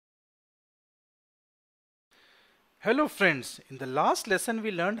Hello friends, in the last lesson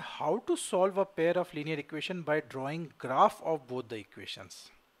we learned how to solve a pair of linear equation by drawing graph of both the equations.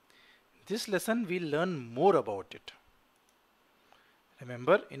 This lesson we'll learn more about it.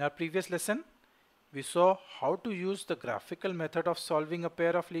 Remember, in our previous lesson we saw how to use the graphical method of solving a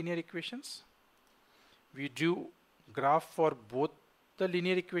pair of linear equations. We drew graph for both the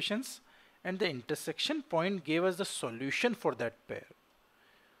linear equations and the intersection point gave us the solution for that pair.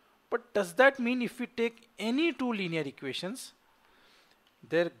 But does that mean if we take any two linear equations,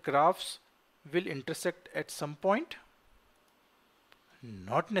 their graphs will intersect at some point?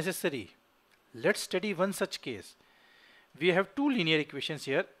 Not necessary. Let's study one such case. We have two linear equations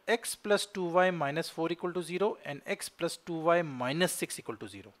here, x plus 2y minus 4 equal to 0 and x plus 2y minus 6 equal to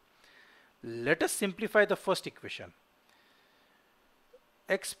 0. Let us simplify the first equation.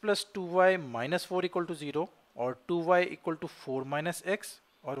 X plus 2y minus 4 equal to 0 or 2y equal to 4 minus x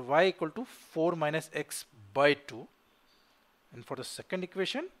or y equal to 4 minus x by 2. And for the second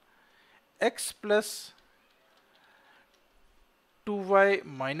equation, x plus 2y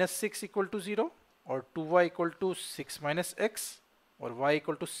minus 6 equal to 0 or 2y equal to 6 minus x or y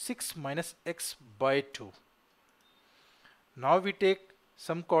equal to 6 minus x by 2. Now we take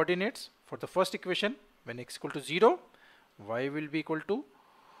some coordinates for the first equation. When x equal to 0, y will be equal to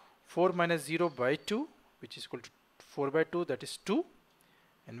 4 minus 0 by 2, which is equal to 4 by 2, that is 2.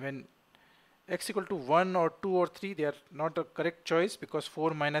 And when x equal to 1 or 2 or 3, they are not a correct choice because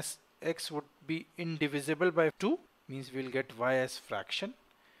 4 minus x would be indivisible by 2, means we will get y as fraction,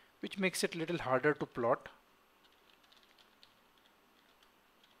 which makes it a little harder to plot.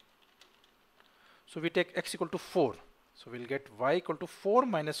 So we take x equal to 4. So we will get y equal to 4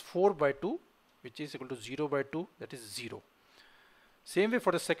 minus 4 by 2, which is equal to 0 by 2, that is 0. Same way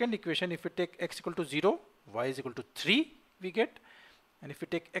for the second equation, if we take x equal to 0, y is equal to 3 we get. And if we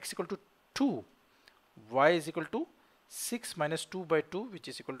take x equal to 2, y is equal to 6 minus 2 by 2, which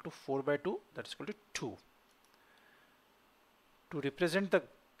is equal to 4 by 2, that is equal to 2. To represent the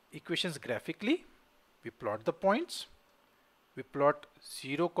equations graphically, we plot the points. We plot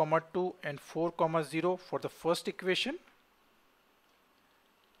 0, 2 and 4, 0 for the first equation.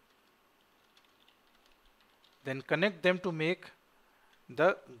 Then connect them to make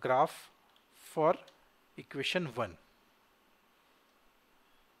the graph for equation 1.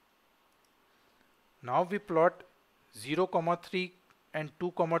 Now we plot 0, 3 and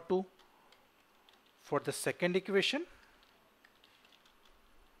 2, 2 for the second equation.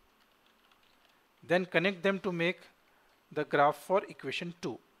 Then connect them to make the graph for equation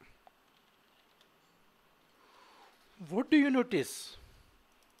 2. What do you notice?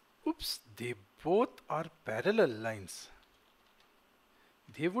 Oops, they both are parallel lines.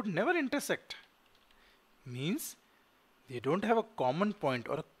 They would never intersect. Means they don't have a common point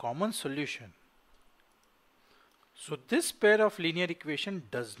or a common solution. So this pair of linear equation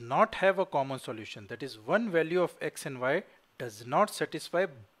does not have a common solution. That is, one value of x and y does not satisfy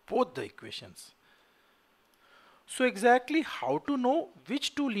both the equations. So exactly how to know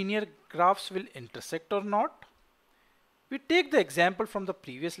which two linear graphs will intersect or not? We take the example from the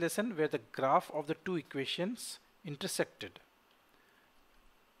previous lesson where the graph of the two equations intersected.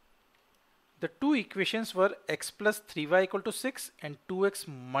 The two equations were x plus 3y equal to 6 and 2x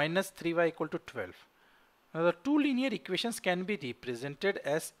minus 3y equal to 12. Now the two linear equations can be represented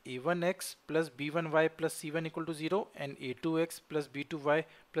as a1x plus b1y plus c1 equal to 0 and a2x plus b2y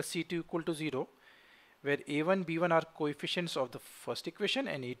plus c2 equal to 0, where a1, b1 are coefficients of the first equation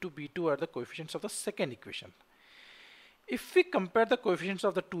and a2, b2 are the coefficients of the second equation. If we compare the coefficients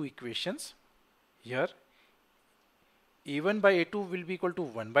of the two equations, here a1 by a2 will be equal to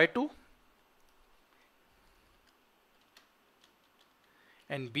 1 by 2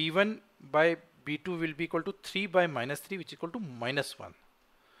 and b1 by b2 will be equal to 3 by minus 3, which is equal to minus 1.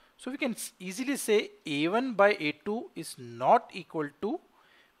 So we can easily say a1 by a2 is not equal to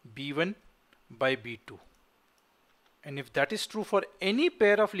b1 by b2. And if that is true for any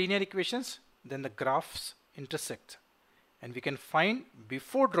pair of linear equations, then the graphs intersect. And we can find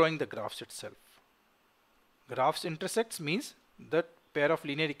before drawing the graphs itself. Graphs intersects means that pair of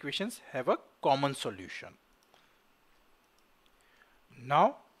linear equations have a common solution.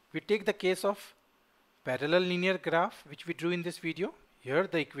 Now we take the case of parallel linear graph which we drew in this video. Here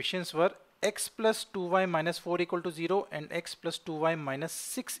the equations were x plus 2y minus 4 equal to 0 and x plus 2y minus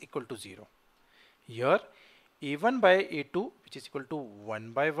 6 equal to 0. Here a1 by a2, which is equal to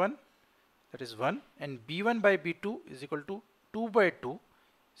 1 by 1, that is 1, and b1 by b2 is equal to 2 by 2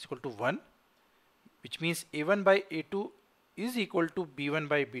 is equal to 1, which means a1 by a2 is equal to b1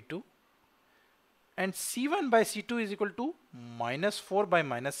 by b2, and C1 by C2 is equal to minus 4 by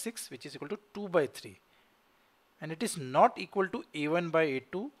minus 6, which is equal to 2 by 3. and it is not equal to A1 by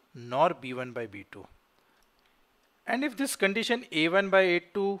A2 nor B1 by B2. And if this condition A1 by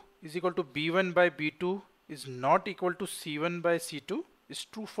A2 is equal to B1 by B2 is not equal to C1 by C2 is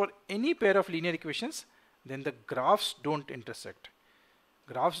true for any pair of linear equations, then the graphs don't intersect.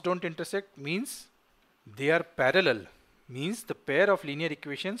 Graphs don't intersect means they are parallel, means the pair of linear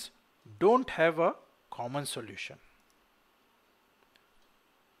equations don't have a common solution.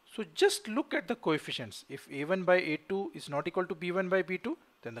 So just look at the coefficients. If A1 by A2 is not equal to B1 by B2,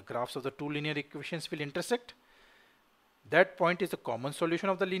 then the graphs of the two linear equations will intersect. That point is the common solution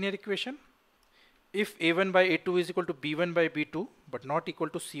of the linear equation. If A1 by A2 is equal to B1 by B2 but not equal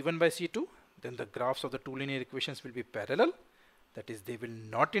to C1 by C2, then the graphs of the two linear equations will be parallel. That is, they will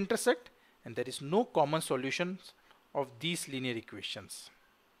not intersect, and there is no common solutions of these linear equations.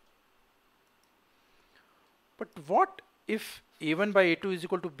 But what if A1 by A2 is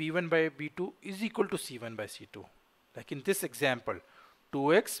equal to B1 by B2 is equal to C1 by C2? Like in this example,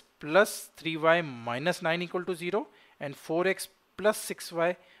 2x plus 3y minus 9 equal to 0 and 4x plus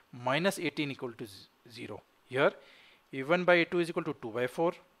 6y minus 18 equal to 0. Here A1 by A2 is equal to 2 by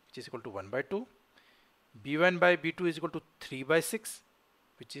 4, which is equal to 1 by 2. B1 by B2 is equal to 3 by 6,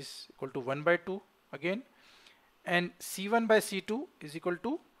 which is equal to 1 by 2 again. And C1 by C2 is equal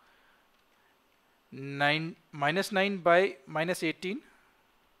to minus 9 by minus 18,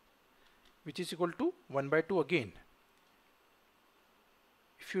 which is equal to 1 by 2 again.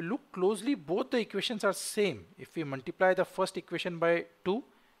 If you look closely, both the equations are same. If we multiply the first equation by 2,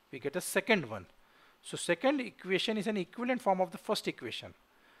 we get a second one. So second equation is an equivalent form of the first equation.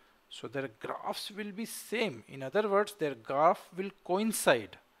 So their graphs will be same. In other words, their graph will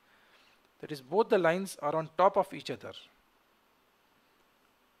coincide. That is, both the lines are on top of each other.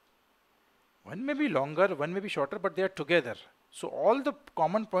 One may be longer, one may be shorter, but they are together. So all the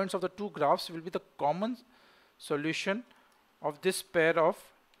common points of the two graphs will be the common solution of this pair of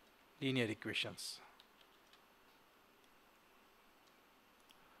linear equations.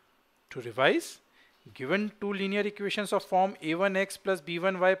 To revise, given two linear equations of form a1x plus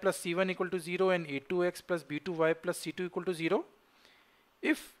b1y plus c1 equal to 0 and a2x plus b2y plus c2 equal to 0,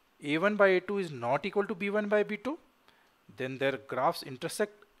 if a1 by a2 is not equal to b1 by b2, then their graphs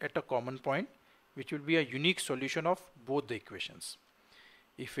intersect at a common point, which will be a unique solution of both the equations.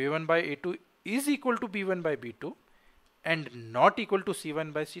 If a1 by a2 is equal to b1 by b2 and not equal to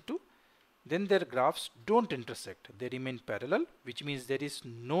c1 by c2, then their graphs don't intersect. They remain parallel, which means there is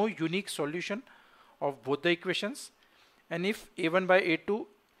no unique solution of both the equations. And if a1 by a2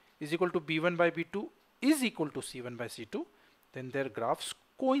 is equal to b1 by b2 is equal to c1 by c2, then their graphs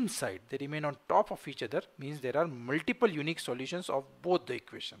coincide. They remain on top of each other, means there are multiple unique solutions of both the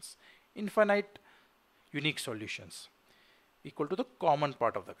equations. Infinite unique solutions equal to the common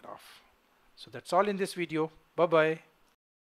part of the graph. So that's all in this video. Bye bye.